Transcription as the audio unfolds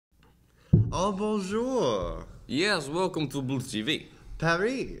Oh, bonjour. Yes, welcome to Blue TV.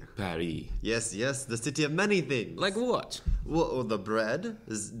 Paris. Paris. Yes, yes, the city of many things. Like what? Well, the bread,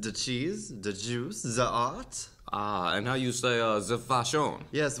 the cheese, the juice, the art. Ah, and how you say the fashion?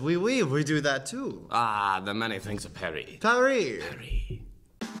 Yes, we do that too. Ah, the many things of Paris. Paris. Paris.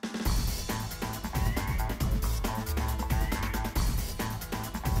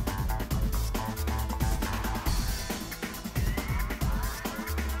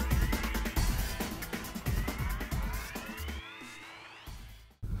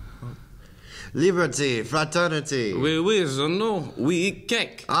 Liberty, fraternity. We no, we eat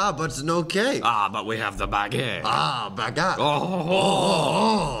cake. Ah, but no cake. Ah, but we have the baguette. Ah, baguette.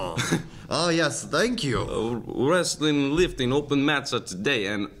 Oh. Oh, yes, thank you. Wrestling, lifting, open mats are today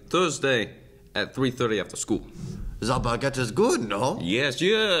and Thursday at 3:30 after school. The baguette is good, no? Yes,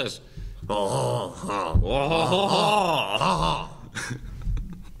 yes. Oh,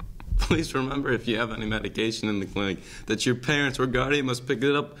 Please remember, if you have any medication in the clinic, that your parents or guardian must pick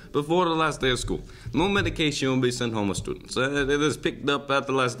it up before the last day of school. No medication will be sent home with students. It is picked up at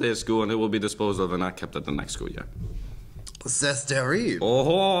the last day of school and it will be disposed of and not kept at the next school year. C'est terrible.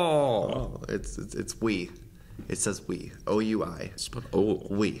 Oh. It's we. It says we. O-U-I. Oh.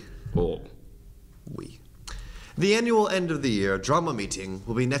 We. Oh. We. The annual end of the year drama meeting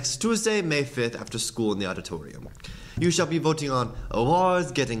will be next Tuesday, May 5th after school in the auditorium. You shall be voting on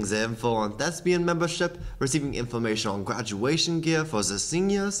awards, getting the info on thespian membership, receiving information on graduation gear for the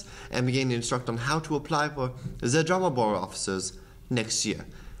seniors, and beginning instruct on how to apply for the drama board officers next year.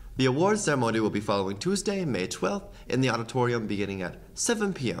 The awards ceremony will be following Tuesday, May 12th in the auditorium beginning at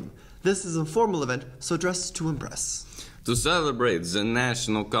 7 p.m. This is a formal event, so dress to impress. To celebrate the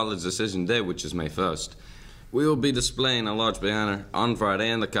National College Decision Day, which is May 1st, we will be displaying a large banner on Friday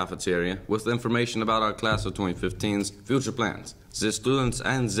in the cafeteria with information about our class of 2015's future plans. The students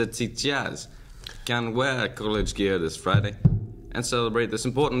and the teachers can wear college gear this Friday and celebrate this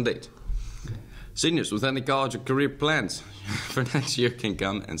important date. Seniors with any college or career plans for next year can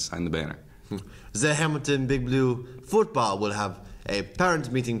come and sign the banner. The Hamilton Big Blue football will have a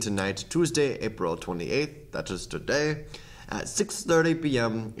parent meeting tonight, Tuesday, April 28th, that is today, at 6:30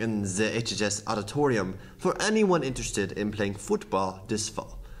 p.m. in the HHS auditorium for anyone interested in playing football this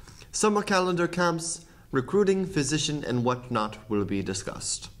fall. Summer calendar camps, recruiting, physician, and whatnot will be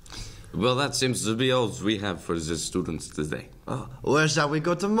discussed. Well, that seems to be all we have for the students today. Where shall we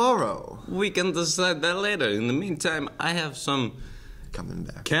go tomorrow? We can decide that later. In the meantime, I have some Coming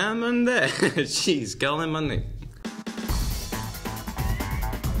back. Camembert. She's calling my name.